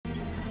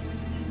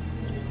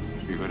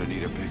gonna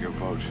need a bigger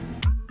boat.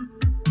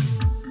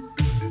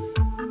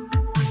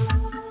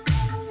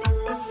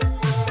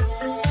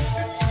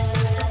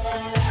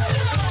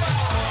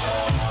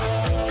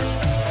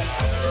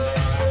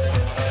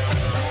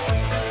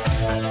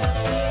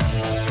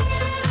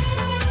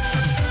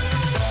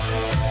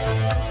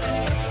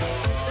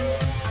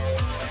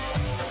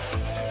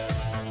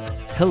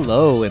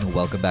 Hello and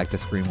welcome back to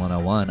Scream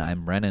 101.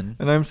 I'm Brennan.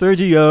 And I'm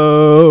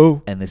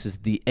Sergio. And this is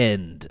the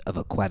end of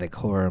Aquatic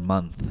Horror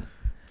Month.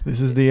 This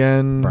is the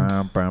end.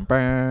 Brum, brum,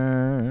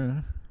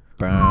 brum.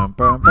 Brum,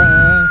 brum,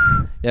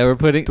 brum. Yeah, we're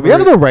putting... Do we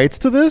have the rights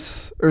to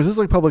this? Or is this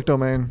like public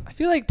domain? I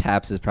feel like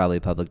Taps is probably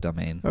public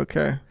domain.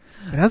 Okay.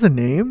 It has a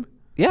name?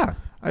 Yeah.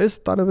 I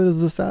just thought of it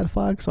as the Sad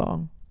Flag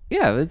song.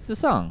 Yeah, it's a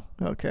song.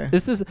 Okay.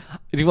 This is...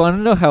 Do you want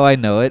to know how I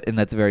know it? And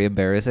that's very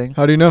embarrassing.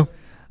 How do you know?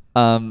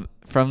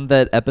 From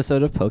that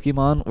episode of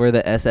Pokemon where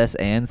the SS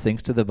Anne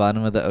sinks to the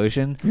bottom of the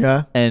ocean.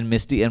 Yeah. And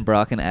Misty and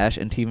Brock and Ash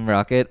and Team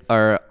Rocket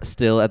are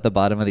still at the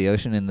bottom of the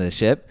ocean in the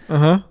ship.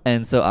 Uh-huh.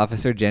 And so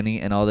Officer Jenny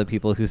and all the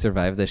people who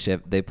survived the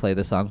ship, they play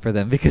the song for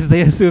them because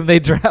they assume they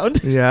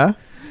drowned. Yeah.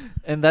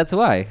 And that's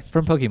why,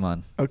 from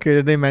Pokemon. Okay,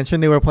 did they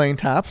mention they were playing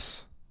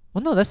taps?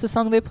 Well, no, that's the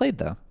song they played,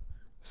 though.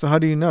 So how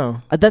do you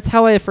know? That's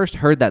how I first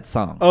heard that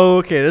song. Oh,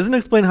 okay. It doesn't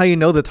explain how you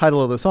know the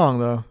title of the song,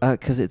 though.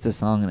 Because it's a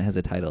song and it has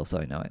a title, so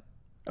I know it.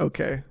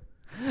 Okay.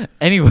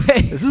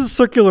 Anyway. This is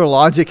circular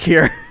logic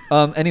here.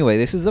 Anyway,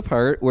 this is the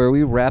part where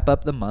we wrap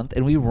up the month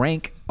and we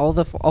rank all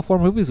four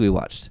movies we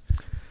watched.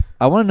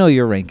 I want to know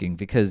your ranking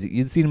because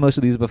you'd seen most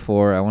of these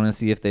before. I want to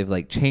see if they've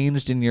like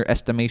changed in your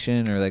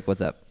estimation or like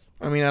what's up.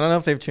 I mean, I don't know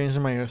if they've changed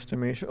in my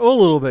estimation. Oh, a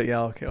little bit.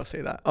 Yeah, okay, I'll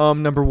say that.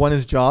 Number 1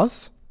 is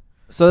Jaws.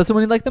 So that's the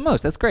one you like the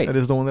most. That's great. That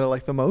is the one that I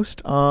like the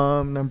most.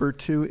 Number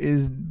 2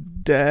 is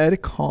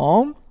Dead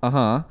Calm.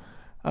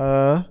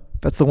 Uh-huh.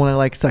 That's the one I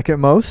like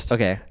second most.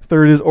 Okay.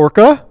 3rd is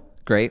Orca.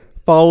 Great.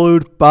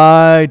 Followed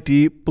by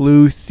Deep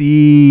Blue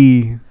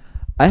Sea.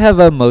 I have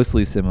a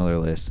mostly similar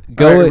list.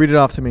 All right, read it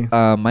off to me.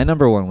 My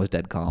number 1 was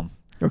Dead Calm.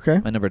 Okay.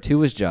 My number 2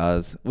 was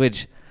Jaws,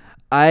 which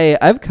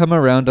I've come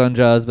around on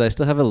Jaws, but I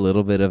still have a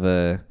little bit of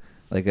a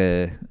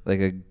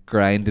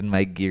grind in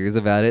my gears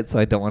about it, so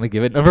I don't want to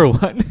give it number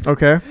 1.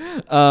 Okay.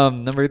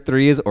 Number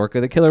 3 is Orca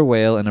the Killer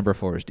Whale, and number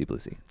 4 is Deep Blue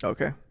Sea.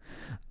 Okay.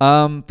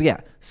 But yeah,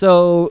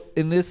 so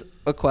in this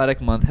aquatic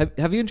month,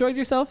 have you enjoyed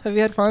yourself? Have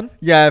you had fun?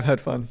 Yeah, I've had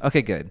fun.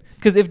 Okay, good.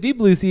 Because if Deep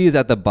Blue Sea is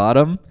at the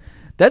bottom,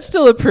 that's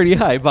still a pretty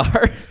high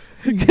bar.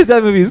 Because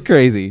that movie is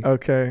crazy.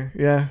 Okay.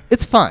 Yeah.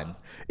 It's fun.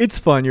 It's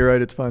fun. You're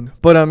right. It's fun.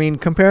 But I mean,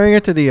 comparing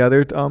it to the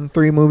other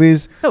 3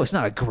 movies. No, it's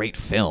not a great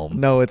film.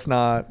 No, it's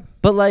not.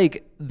 But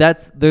like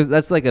that's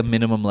like a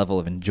minimum level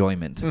of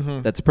enjoyment.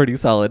 Mm-hmm. That's pretty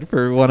solid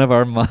for one of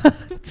our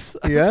months.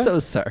 Yeah? I'm so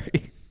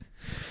sorry.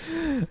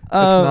 It's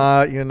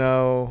not,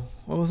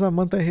 what was that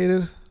month I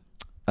hated?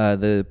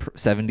 The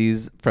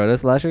 70s proto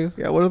slashers.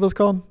 Yeah, what are those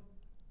called?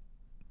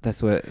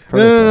 That's what.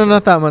 No,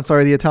 not that one.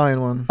 Sorry, the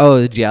Italian one.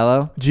 Oh, the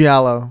Giallo.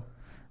 Giallo.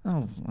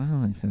 Oh,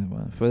 well,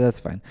 that's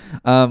fine.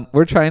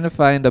 We're trying to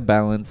find a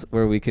balance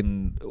where we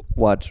can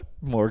watch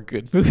more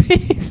good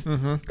movies.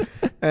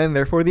 Mm-hmm. And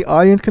therefore, the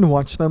audience can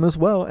watch them as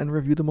well and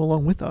review them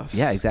along with us.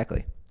 Yeah,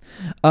 exactly.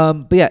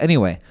 But yeah,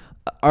 anyway,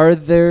 are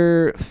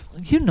there...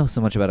 You know so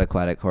much about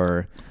aquatic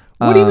horror.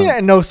 What do you mean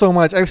I know so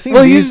much? I've seen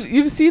these...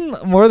 You've seen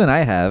more than I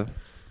have.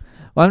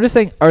 Well, I'm just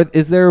saying,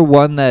 is there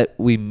one that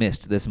we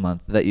missed this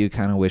month that you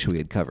kind of wish we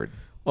had covered?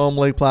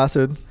 Lake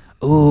Placid.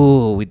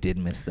 Oh, we did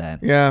miss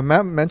that. Yeah,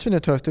 Matt mentioned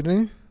it to us, didn't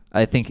he?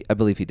 I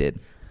believe he did.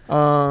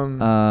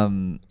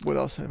 What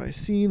else have I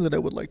seen that I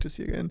would like to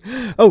see again?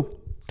 Oh,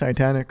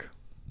 Titanic.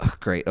 Oh,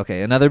 great.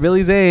 Okay, another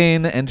Billy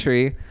Zane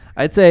entry.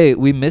 I'd say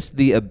we missed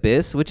The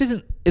Abyss, which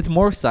isn't... It's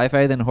more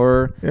sci-fi than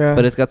horror, yeah,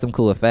 but it's got some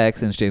cool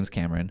effects, and it's James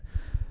Cameron.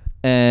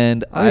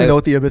 And I don't even know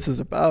what The Abyss is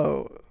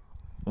about.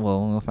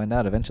 Well, we'll find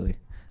out eventually.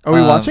 Are we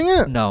watching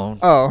it? No.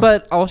 Oh.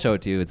 But I'll show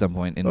it to you at some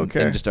point in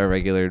Okay. just our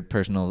regular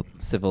personal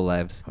civil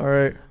lives. All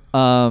right.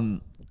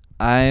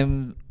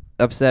 I'm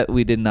upset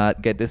we did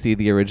not get to see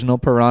the original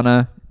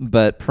Piranha,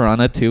 but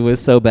Piranha 2 was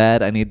so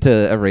bad I need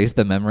to erase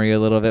the memory a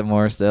little bit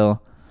more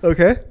still.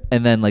 Okay.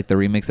 And then like the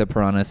remix of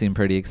Piranha seemed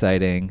pretty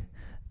exciting.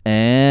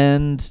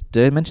 And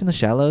did I mention The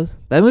Shallows?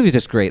 That movie's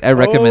just great. I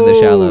recommend The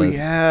Shallows.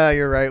 Yeah,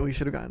 you're right. We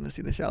should have gotten to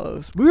see The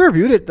Shallows. We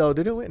reviewed it though,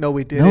 didn't we? No,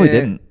 we didn't. No, we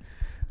didn't.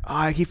 Oh,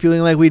 I keep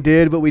feeling like we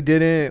did, but we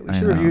didn't. We I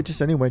should know. review it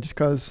just anyway, just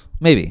cause.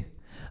 Maybe.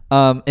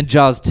 And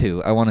Jaws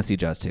 2. I want to see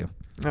Jaws 2.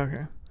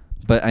 Okay.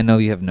 But I know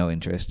you have no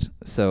interest,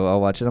 so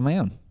I'll watch it on my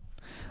own.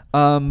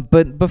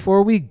 But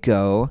before we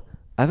go,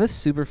 I have a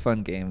super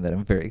fun game that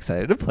I'm very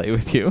excited to play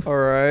with you. All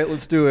right,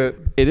 let's do it.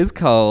 It is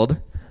called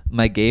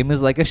My Game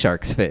is Like a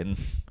Shark's Fin.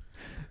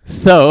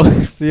 So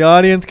the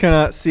audience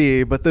cannot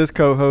see, but this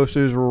co-host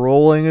is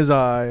rolling his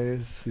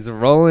eyes. He's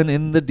rolling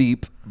in the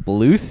deep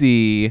blue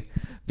sea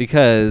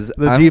because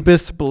the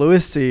deepest,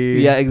 bluest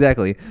sea. Yeah,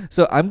 exactly.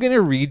 So I'm going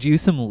to read you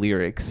some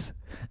lyrics,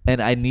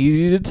 and I need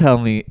you to tell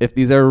me if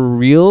these are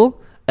real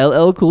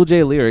LL Cool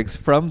J lyrics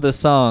from the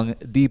song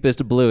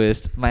Deepest,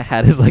 Bluest, My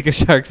Hat is Like a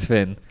Shark's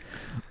Fin,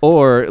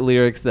 or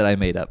lyrics that I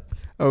made up.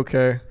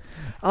 Okay.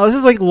 Oh, this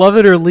is like Love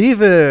It or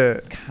Leave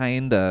It.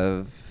 Kind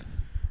of.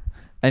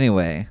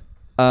 Anyway,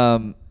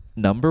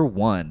 number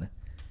 1.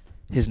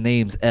 His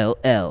name's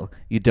LL.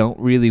 You don't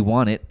really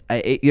want it.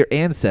 I ate your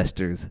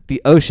ancestors.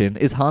 The ocean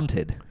is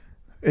haunted.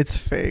 It's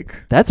fake.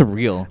 That's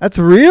real. That's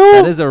real?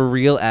 That is a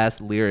real ass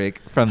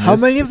lyric from this How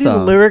many of these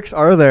song. lyrics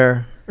are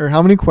there? Or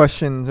how many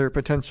questions or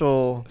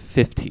potential?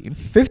 15.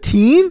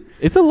 15?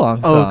 It's a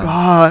long Oh, song.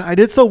 God. I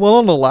did so well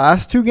on the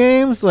last 2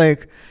 games.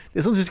 Like,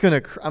 this one's just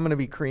going to... I'm going to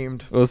be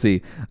creamed. We'll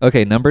see.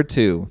 Okay, number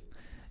 2.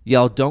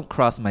 Y'all don't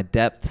cross my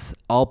depths.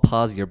 I'll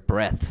pause your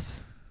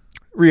breaths.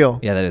 Real.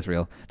 Yeah, that is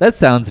real. That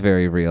sounds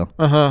very real.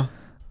 Uh-huh.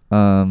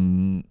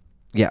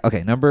 Yeah,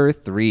 okay, number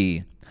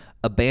 3.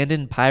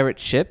 Abandoned pirate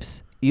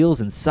ships,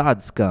 eels and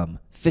sod scum,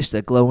 fish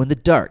that glow in the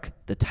dark,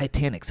 the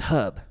Titanic's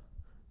hub.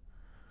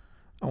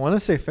 I want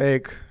to say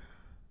fake.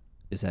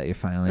 Is that your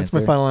final That's answer?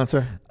 my final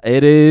answer.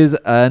 It is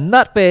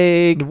not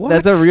fake. What?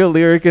 That's a real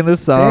lyric in the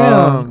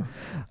song.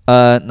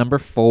 Number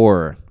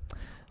 4.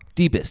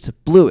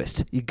 Deepest,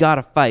 bluest, you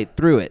gotta fight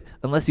through it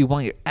unless you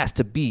want your ass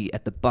to be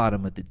at the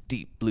bottom of the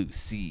deep blue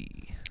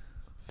sea.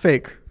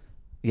 Fake.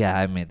 Yeah,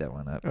 I made that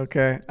one up.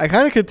 Okay. I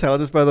kind of could tell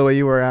just by the way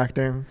you were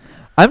acting.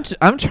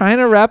 I'm trying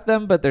to rap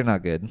them, but they're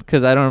not good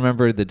because I don't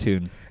remember the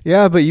tune.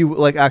 Yeah, but you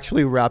like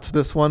actually rapped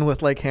this one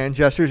with like hand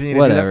gestures and you need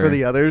to do that Whatever. for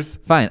the others.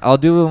 Fine, I'll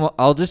do them.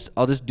 I'll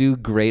just do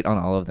great on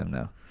all of them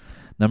now.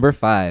 Number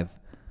 5.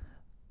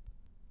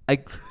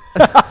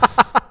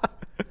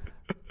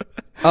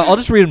 I'll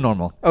just read them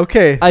normal.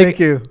 Okay, thank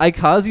you. I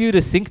cause you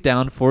to sink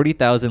down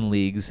 40,000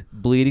 leagues,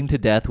 bleeding to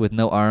death with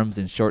no arms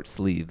and short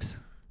sleeves.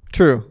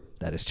 True.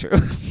 That is true.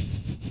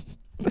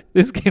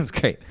 This game's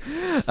great.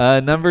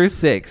 Number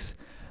 6.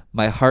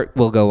 My heart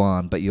will go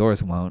on, but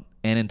yours won't.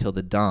 And until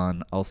the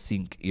dawn, I'll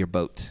sink your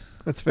boat.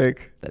 That's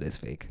fake. That is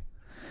fake.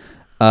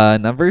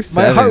 Number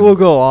 7. My heart will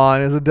go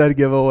on is a dead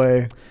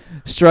giveaway.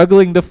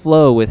 Struggling to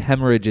flow with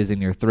hemorrhages in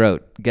your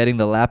throat, getting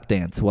the lap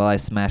dance while I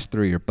smash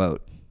through your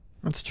boat.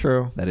 That's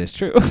true. That is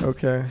true.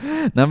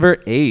 Okay.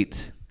 Number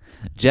 8.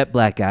 Jet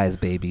black eyes,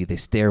 baby. They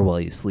stare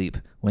while you sleep.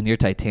 When your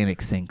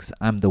Titanic sinks,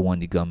 I'm the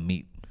one you gonna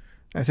meet.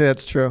 I say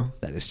that's true.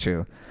 That is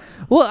true.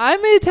 Well, I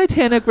made a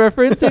Titanic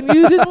reference and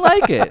you didn't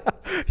like it.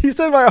 He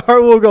said my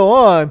heart will go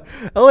on.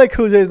 LL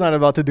Cool J's not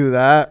about to do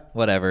that.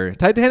 Whatever.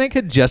 Titanic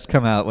had just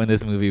come out when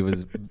this movie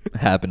was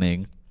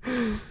happening.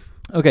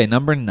 Okay,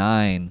 number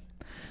 9.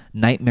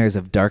 Nightmares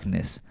of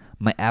darkness.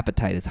 My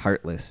appetite is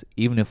heartless.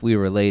 Even if we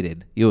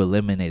related, you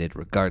eliminated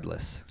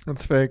regardless.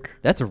 That's fake.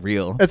 That's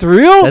real. That's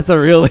real? That's a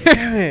real lyric.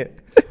 Damn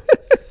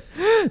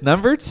it.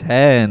 Number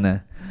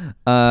 10.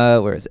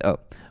 Where is it? Oh.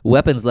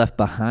 Weapons left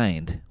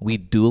behind. We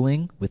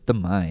dueling with the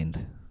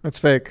mind. That's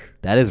fake.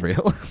 That is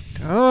real.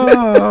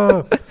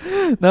 Oh.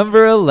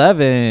 Number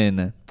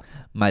 11.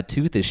 My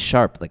tooth is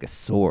sharp like a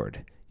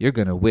sword. You're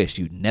going to wish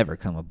you'd never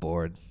come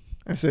aboard.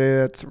 I say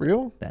that's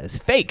real? That is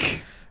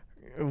fake.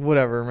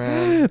 Whatever,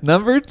 man.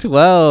 Number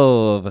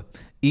 12.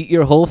 Eat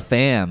your whole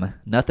fam.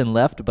 Nothing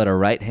left but a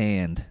right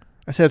hand.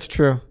 I say it's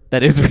true.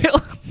 That is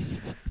real.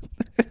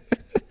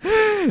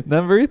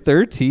 Number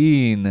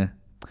 13.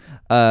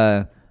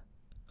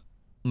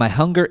 My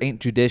hunger ain't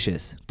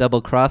judicious. Double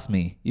cross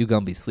me. You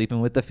gonna be sleeping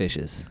with the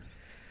fishes.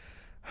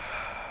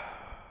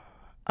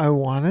 I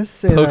want to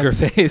say Poker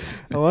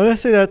face. I want to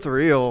say that's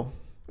real.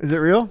 Is it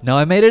real? No,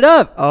 I made it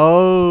up.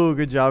 Oh,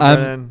 good job,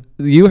 Brennan.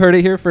 You heard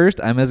it here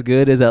first. I'm as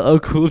good as LL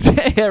Cool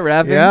J at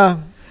rapping. Yeah.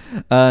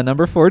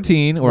 Number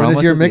 14. We're When almost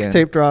does your at the end.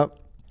 mixtape drop?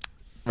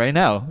 Right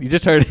now. You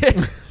just heard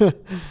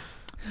it.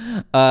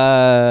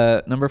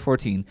 Number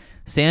 14.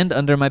 Sand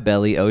under my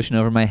belly, ocean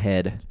over my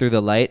head. Through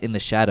the light in the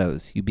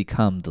shadows, you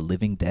become the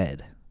living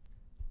dead.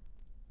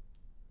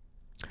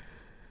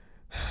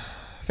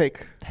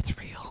 Fake. That's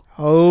real.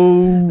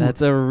 Oh.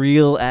 That's a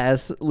real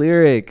ass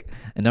lyric.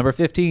 And number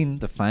 15,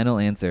 the final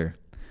answer.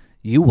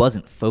 You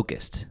wasn't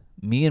focused.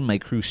 Me and my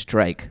crew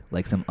strike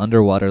like some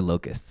underwater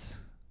locusts.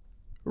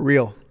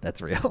 real.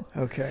 That's real.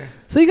 Okay.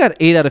 So you got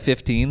 8 out of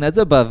 15. That's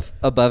above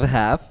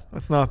half.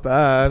 That's not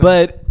bad.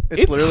 But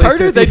it's literally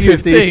harder than you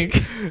 50-50.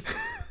 think.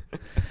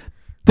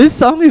 This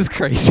song is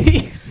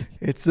crazy.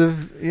 It's a,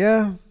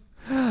 yeah.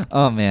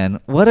 Oh, man.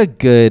 What a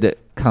good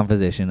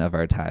composition of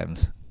our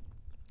times.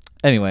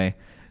 Anyway,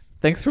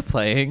 thanks for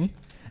playing.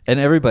 And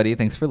everybody,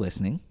 thanks for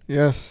listening.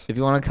 Yes. If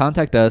you want to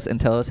contact us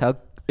and tell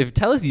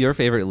us your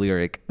favorite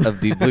lyric of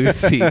Deep Blue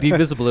Sea,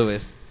 Deepest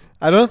Bluest.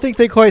 I don't think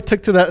they quite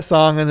took to that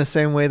song in the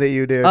same way that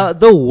you did.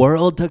 The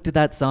world took to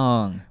that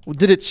song.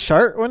 Did it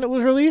chart when it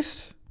was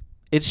released?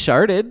 It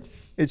charted.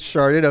 It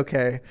charted?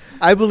 Okay.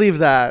 I believe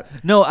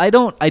that. No, I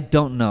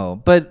don't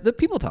know. But the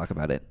people talk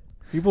about it.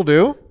 People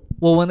do?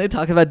 Well, when they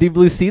talk about Deep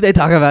Blue Sea, they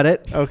talk about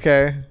it.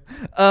 Okay.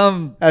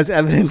 Um, As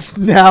evidenced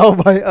now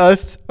by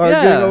us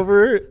arguing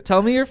over it.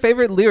 Tell me your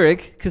favorite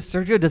lyric, because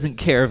Sergio doesn't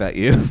care about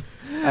you.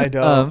 I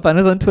don't. Find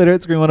us on Twitter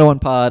at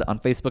Scream101pod, on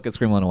Facebook at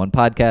Scream101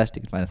 Podcast.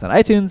 You can find us on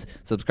iTunes.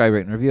 Subscribe,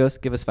 rate, and review us.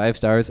 Give us 5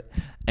 stars,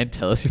 and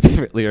tell us your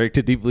favorite lyric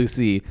to Deep Blue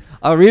Sea.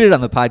 I'll read it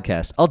on the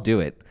podcast. I'll do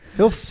it.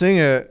 He'll sing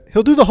it.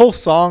 He'll do the whole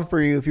song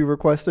for you if you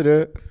requested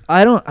it.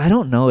 I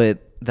don't know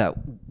it. that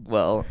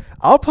well.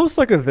 I'll post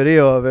like a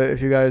video of it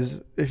if you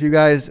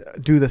guys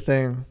do the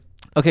thing.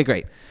 Okay,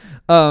 great.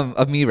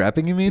 Of me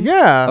rapping, you mean?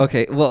 Yeah.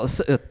 Okay, well,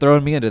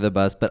 throwing me under the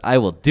bus, but I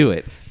will do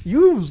it.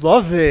 You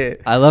love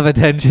it. I love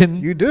attention.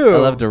 You do. I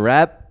love to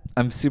rap.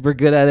 I'm super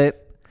good at it.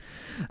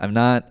 I'm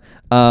not.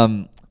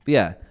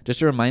 Yeah,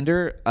 just a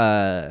reminder,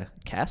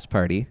 Cast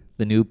Party,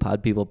 the new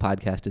Pod People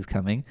podcast is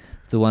coming.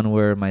 It's the one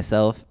where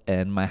myself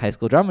and my high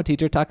school drama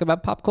teacher talk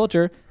about pop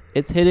culture.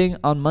 It's hitting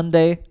on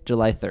Monday,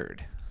 July 3rd.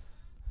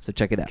 So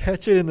check it out.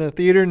 Catch it in the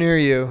theater near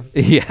you.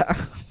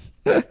 Yeah.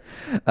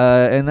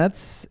 And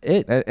that's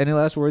it. Any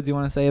last words you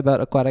want to say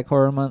about Aquatic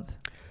Horror Month?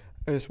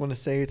 I just want to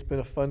say it's been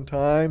a fun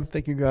time.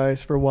 Thank you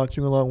guys for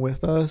watching along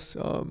with us.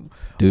 Well,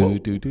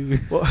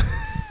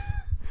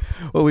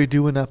 what we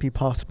do would not be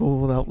possible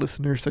without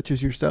listeners such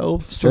as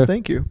yourselves. Sure. So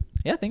thank you.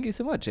 Yeah, thank you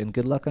so much, and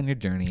good luck on your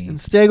journey. And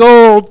stay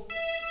gold.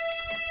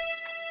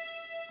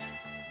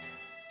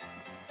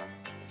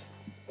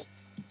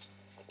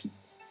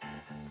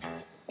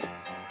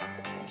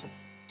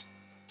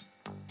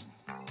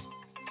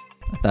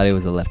 I thought it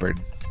was a leopard.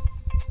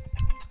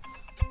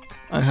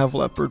 I have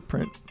leopard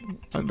print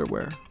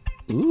underwear.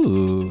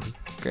 Ooh,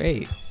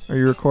 great. Are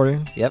you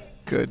recording?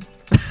 Yep. Good.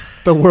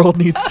 The world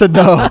needs to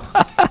know.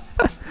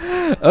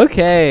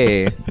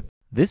 Okay.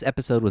 This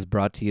episode was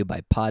brought to you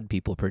by Pod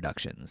People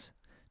Productions.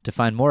 To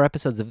find more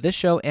episodes of this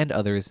show and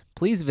others,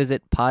 please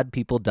visit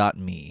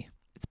podpeople.me.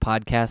 It's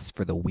podcasts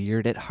for the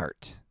weird at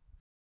heart.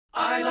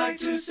 I like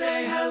to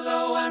say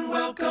hello and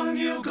welcome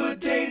you. Good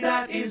day,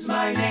 that is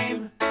my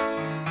name.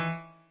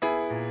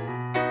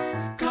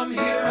 Come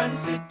here and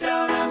sit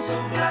down. I'm so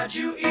glad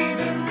you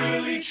even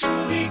really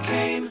truly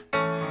came.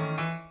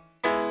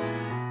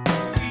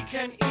 We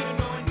can even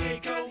go and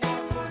take a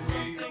walk or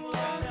something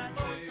like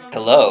that.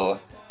 Hello,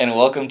 and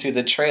welcome to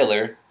the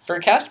trailer for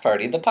Cast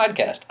Party, the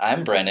podcast.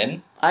 I'm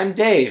Brennan. I'm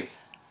Dave.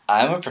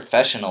 I'm a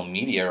professional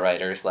media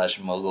writer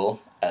 /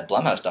 mogul at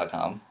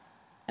Blumhouse.com.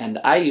 And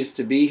I used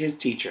to be his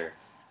teacher.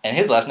 And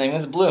his last name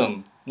is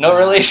Bloom. No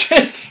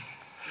relation.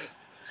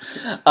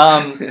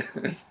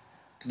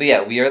 But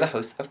yeah, we are the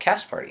hosts of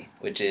Cast Party,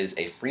 which is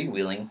a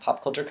freewheeling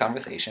pop culture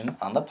conversation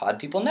on the Pod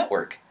People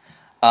Network.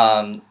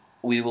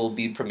 We will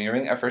be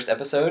premiering our first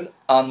episode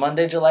on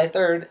Monday, July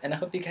 3rd, and I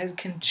hope you guys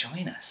can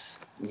join us.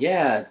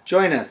 Yeah,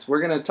 join us. We're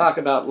going to talk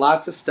about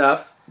lots of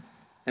stuff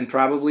and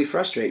probably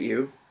frustrate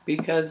you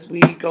because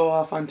we go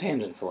off on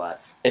tangents a lot.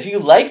 If you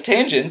like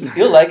tangents,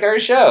 you'll like our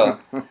show.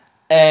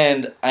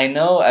 And I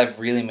know I've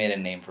really made a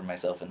name for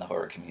myself in the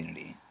horror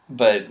community,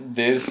 but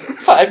this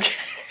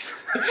podcast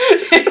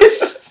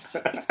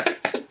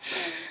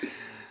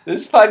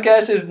this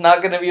podcast is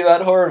not going to be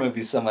about horror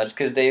movies so much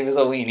because Dave is a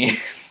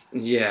weenie.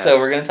 Yeah. So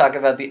we're going to talk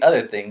about the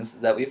other things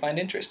that we find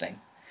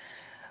interesting.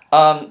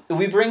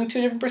 We bring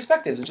two different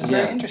perspectives, which is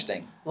very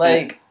interesting.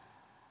 Like...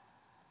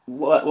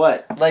 What?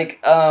 Like,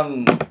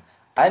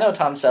 I know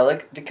Tom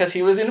Selleck because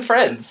he was in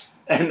Friends.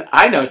 And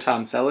I know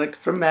Tom Selleck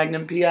from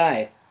Magnum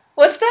P.I.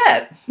 What's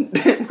that?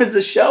 It was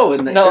a show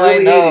in the No,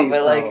 early I know, 80s.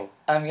 but like, Oh,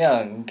 I'm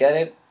young. Get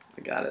it?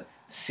 I got it.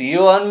 See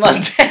you on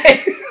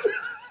Monday.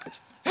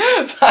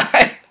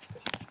 Bye.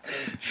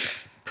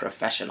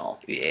 Professional.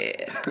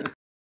 Yeah.